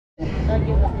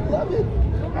Love it.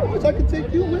 I wish I could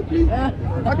take you with me. I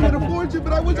can't afford you,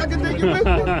 but I wish I could take you with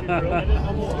me.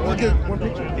 We'll get one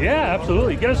picture. Yeah,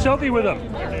 absolutely. Get a selfie with him.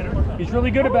 He's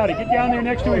really good about it. Get down there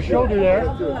next to his shoulder there.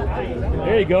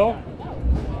 There you go.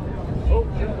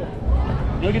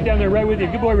 He'll get down there right with you.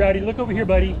 Good boy, Rowdy. Look over here,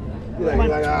 buddy. I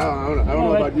don't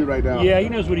know about you right now. Yeah, he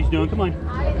knows what he's doing. Come on.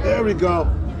 There we go.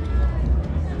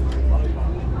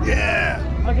 Yeah.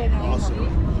 Okay.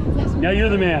 Awesome. Now you're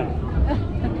the man.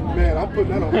 Man, I'm putting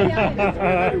that on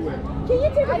everywhere. Can you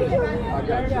take a picture? I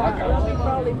got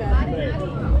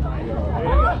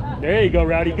you. There you go,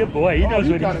 Rowdy. Good boy. He knows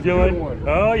what he's doing.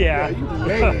 Oh, yeah. You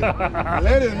made it.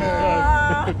 Let it,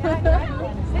 man.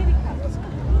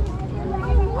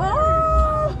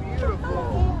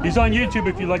 He's on YouTube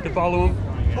if you'd like to follow him.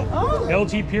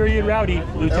 LT period Rowdy.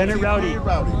 Lieutenant Rowdy.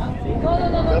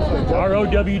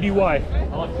 R-O-W-D-Y.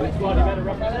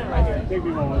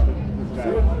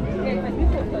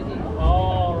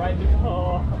 Oh, right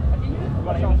before.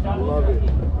 Love it.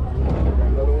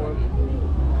 Another one.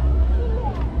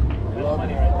 Love it.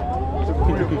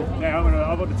 Yeah, I'm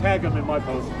about to tag him in my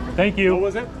post. Thank you. What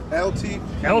was it?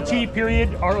 LT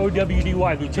period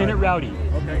R-O-W-D-Y. Lieutenant Rowdy.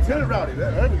 Okay. Lieutenant Rowdy.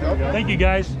 There we go. Thank you,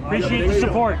 guys. Appreciate the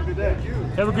support.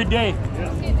 Have a good day.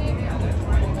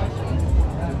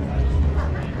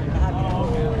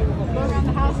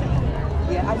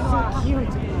 Yeah, I'm so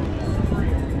cute.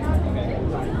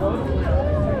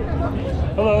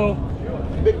 Hello.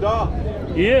 Big dog.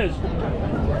 He is.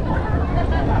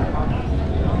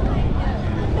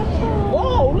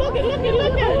 Whoa, look at.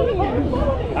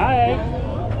 Hi.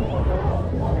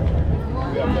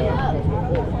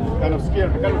 Kind of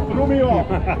scared. Kind of threw me off.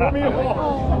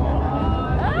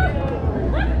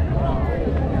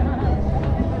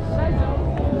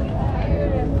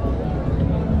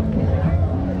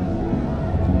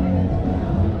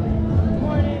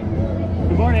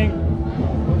 Good morning.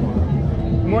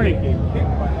 Good morning.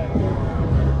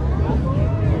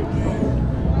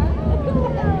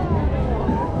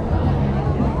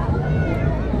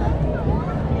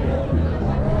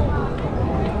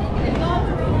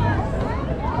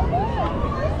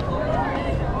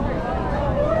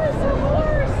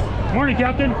 Morning,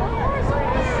 Captain.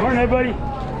 Morning, everybody.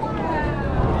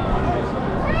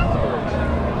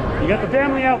 You got the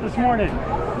family out this morning.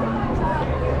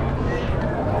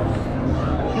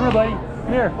 Come here, buddy.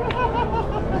 Come here.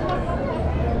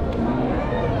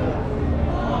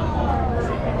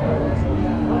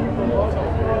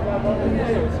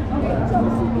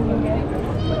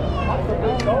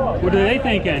 What are they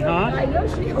thinking, huh? I know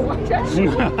she wants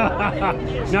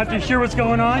that. Not too sure what's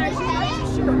going on? It's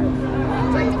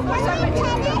like the first time I took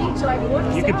her to the beach, like, what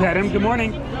is You can that? pet him. Good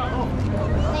morning. You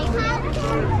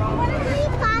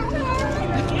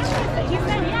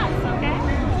said yes, okay?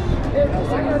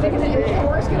 It's like, are they gonna, of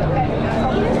course, gonna pet him.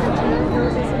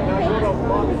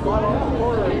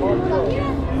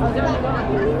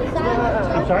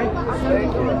 I'm sorry?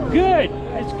 Good.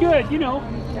 It's good, you know.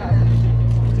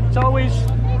 It's always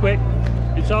quick.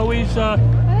 It's always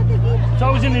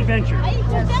an adventure.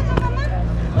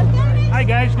 Hi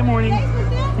guys, good morning.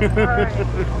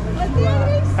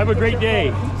 Have a great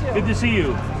day. Good to see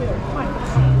you.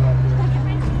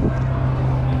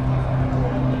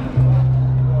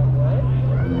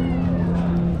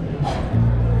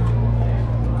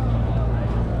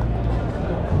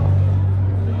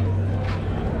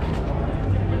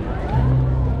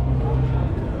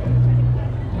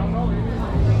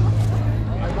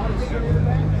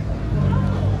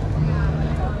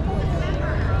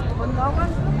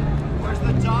 Where's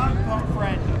the dog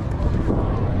friend?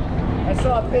 I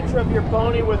saw a picture of your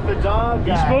pony with the dog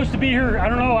guy. He's supposed to be here. I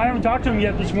don't know. I haven't talked to him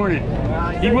yet this morning.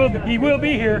 He will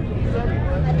be here.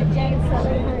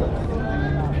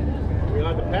 We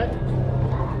like the pet?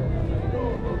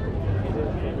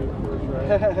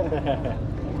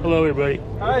 Hello, everybody.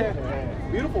 Hi.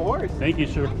 Beautiful horse. Thank you,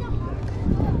 sir.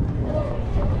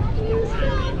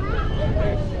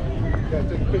 Gotta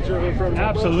take a picture of him from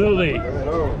Absolutely.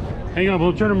 Oh. Hang on,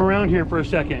 we'll turn him around here for a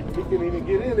second. He can even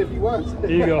get in if he wants. There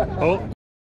you go. Oh.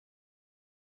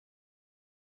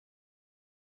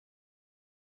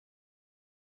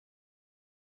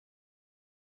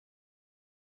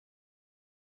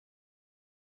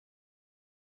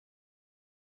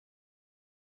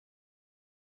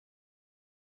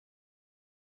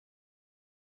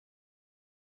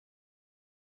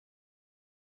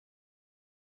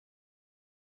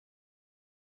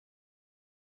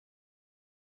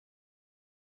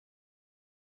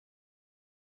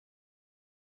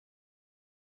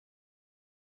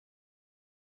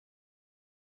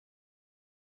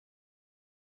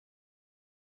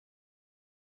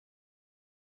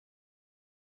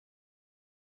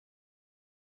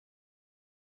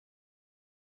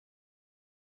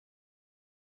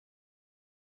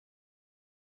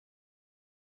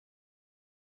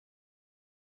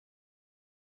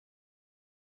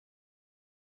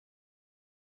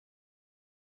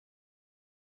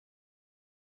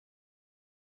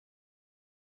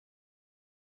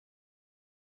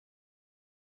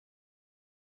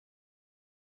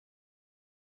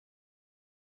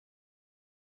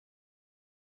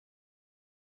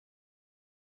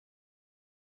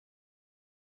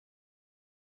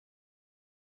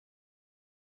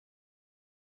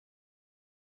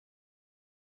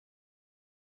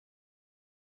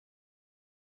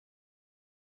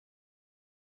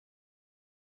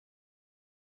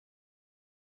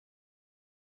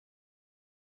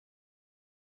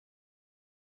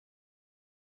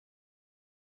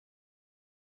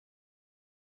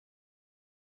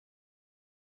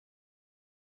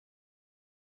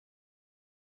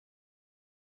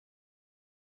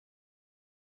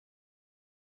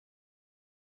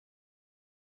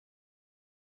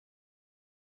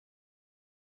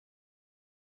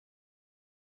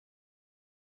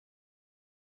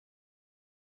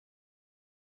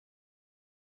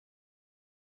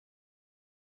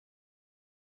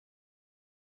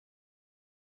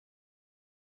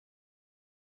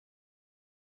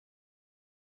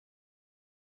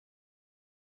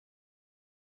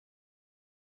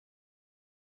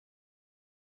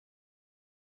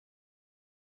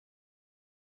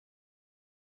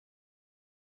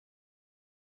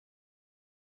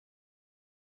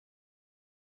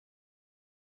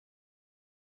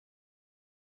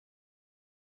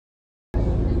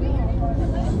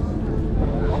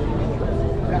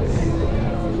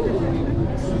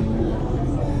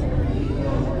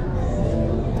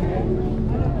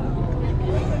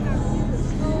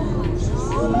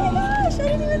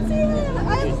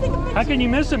 can you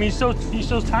miss him? He's so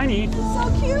tiny. So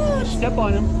cute. Step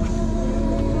on him.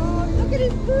 Look at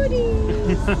his booty.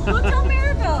 Go tell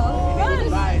Maribel.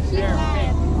 Run.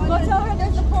 Go tell her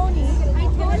there's a pony. I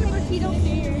told her, but she don't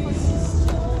care.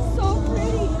 So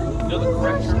pretty. You know the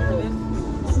correct term for this?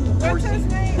 What's his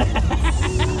name?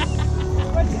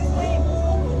 What's his name?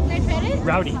 Can I pet it?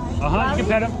 Rowdy. You can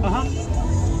pet him.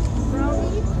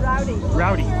 Rowdy.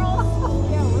 Rowdy. Yeah,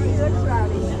 he looks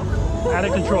rowdy. Out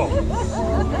of control.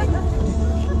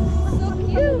 So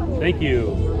cute. Thank you.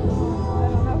 I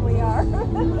don't know if we are.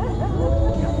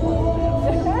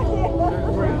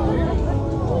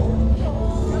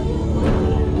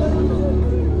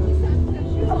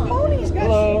 A pony's got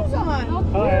Hello. shoes on.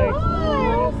 Hi.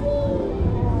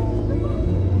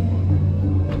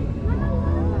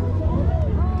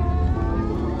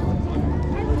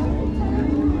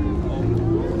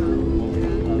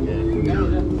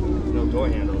 No door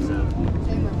handles.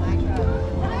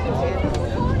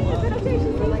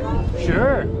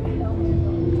 Sure.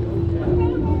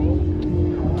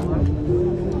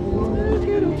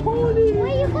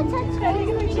 Wait, you can touch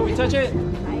it. Should we touch it?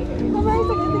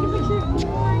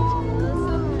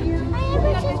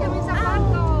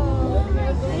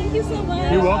 Thank you so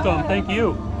much. You're welcome. Thank you.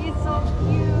 He's so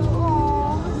cute.